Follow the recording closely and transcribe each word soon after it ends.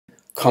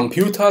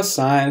Computer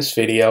science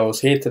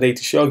videos here today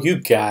to show you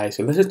guys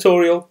in this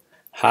tutorial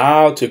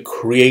how to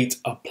create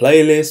a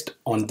playlist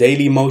on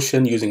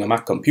Dailymotion using a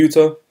Mac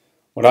computer.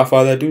 Without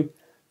further ado,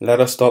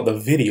 let us start the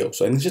video.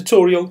 So in this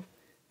tutorial,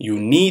 you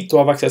need to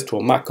have access to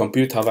a Mac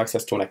computer, have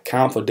access to an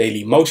account for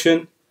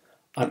Dailymotion,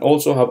 and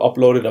also have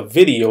uploaded a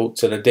video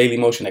to the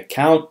Dailymotion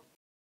account.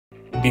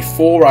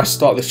 Before I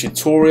start this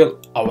tutorial,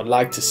 I would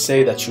like to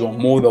say that you are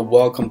more than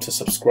welcome to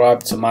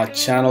subscribe to my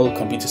channel,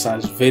 Computer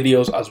Science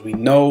Videos. As we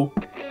know,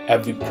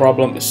 every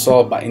problem is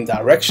solved by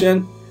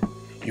indirection.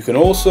 You can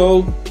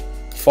also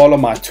follow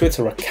my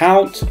Twitter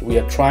account. We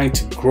are trying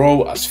to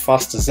grow as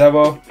fast as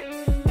ever.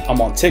 I'm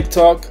on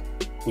TikTok.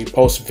 We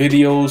post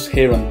videos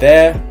here and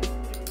there.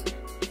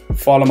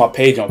 Follow my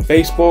page on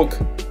Facebook.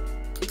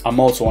 I'm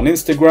also on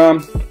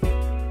Instagram.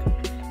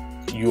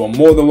 You are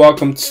more than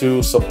welcome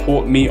to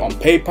support me on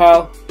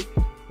PayPal.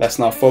 Let's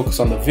now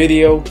focus on the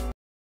video.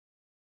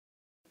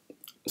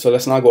 So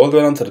let's now go all the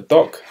way down to the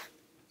dock.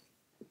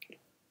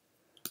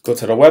 Go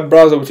to the web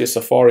browser, which is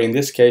Safari in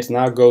this case.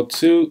 Now go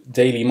to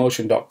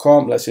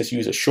dailymotion.com. Let's just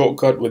use a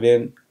shortcut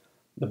within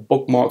the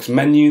bookmarks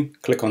menu.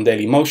 Click on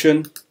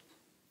Dailymotion.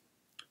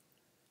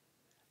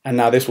 And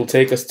now this will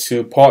take us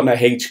to Partner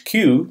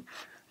HQ.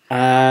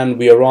 And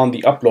we are on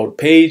the upload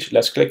page.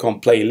 Let's click on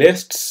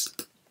playlists.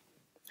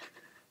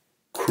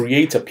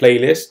 Create a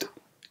playlist.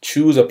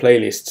 Choose a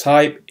playlist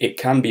type. It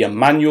can be a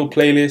manual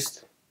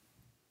playlist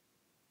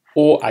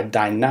or a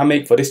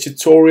dynamic. For this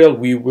tutorial,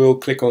 we will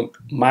click on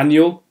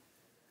manual,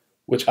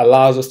 which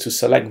allows us to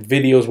select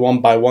videos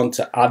one by one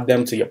to add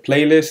them to your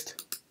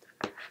playlist.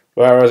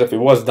 Whereas if it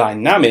was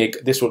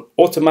dynamic, this would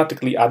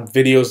automatically add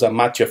videos that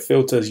match your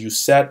filters you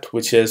set,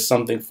 which is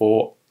something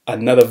for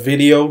another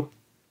video.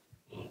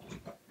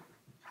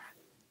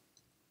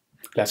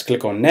 Let's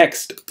click on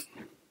next.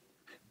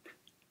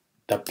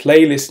 The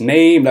playlist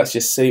name, let's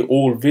just say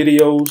all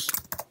videos.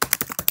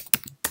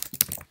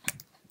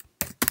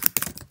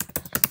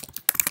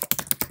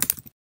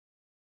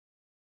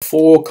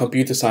 For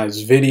computer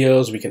science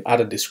videos, we can add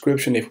a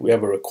description if we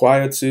ever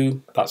require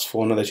to. That's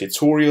for another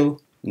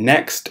tutorial.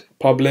 Next,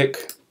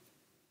 public.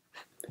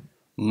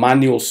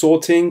 Manual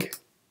sorting.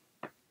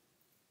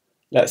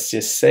 Let's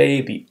just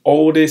say the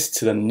oldest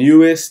to the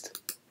newest.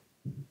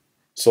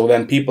 So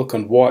then people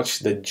can watch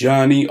the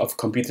journey of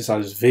computer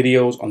science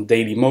videos on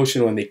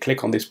Dailymotion when they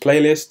click on this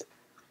playlist.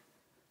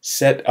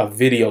 Set a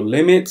video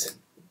limit.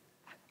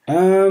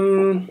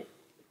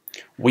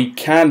 We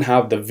can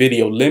have the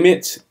video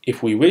limit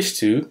if we wish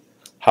to.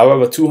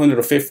 However,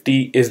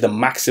 250 is the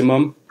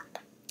maximum.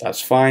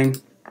 That's fine.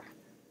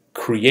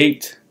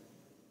 Create.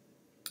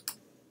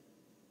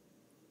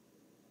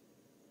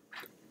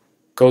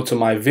 Go to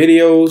my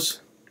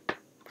videos.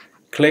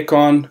 Click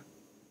on,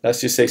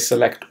 let's just say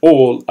select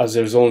all, as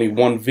there's only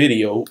one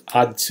video.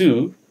 Add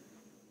to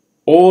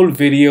all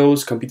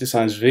videos, computer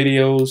science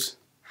videos.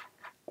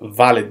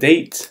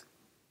 Validate.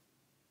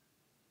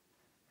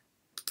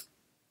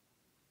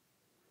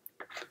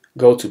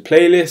 Go to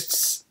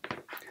playlists,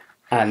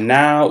 and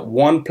now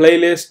one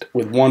playlist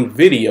with one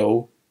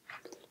video.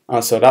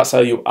 And so that's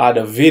how you add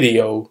a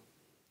video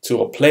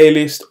to a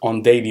playlist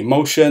on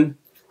Dailymotion.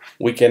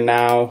 We can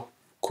now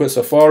quit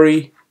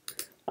Safari.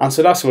 And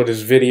so that's for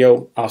this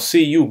video. I'll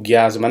see you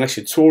guys in my next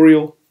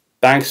tutorial.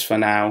 Thanks for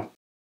now.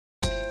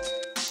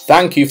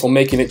 Thank you for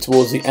making it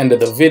towards the end of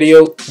the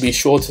video. Be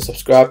sure to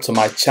subscribe to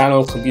my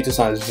channel, Computer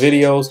Science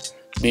Videos.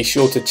 Be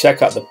sure to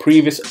check out the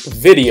previous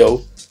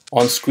video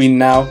on screen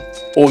now,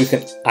 or you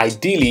can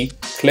ideally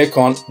click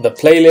on the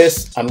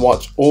playlist and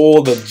watch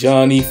all the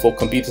journey for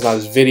computer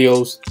science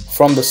videos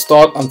from the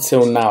start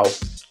until now.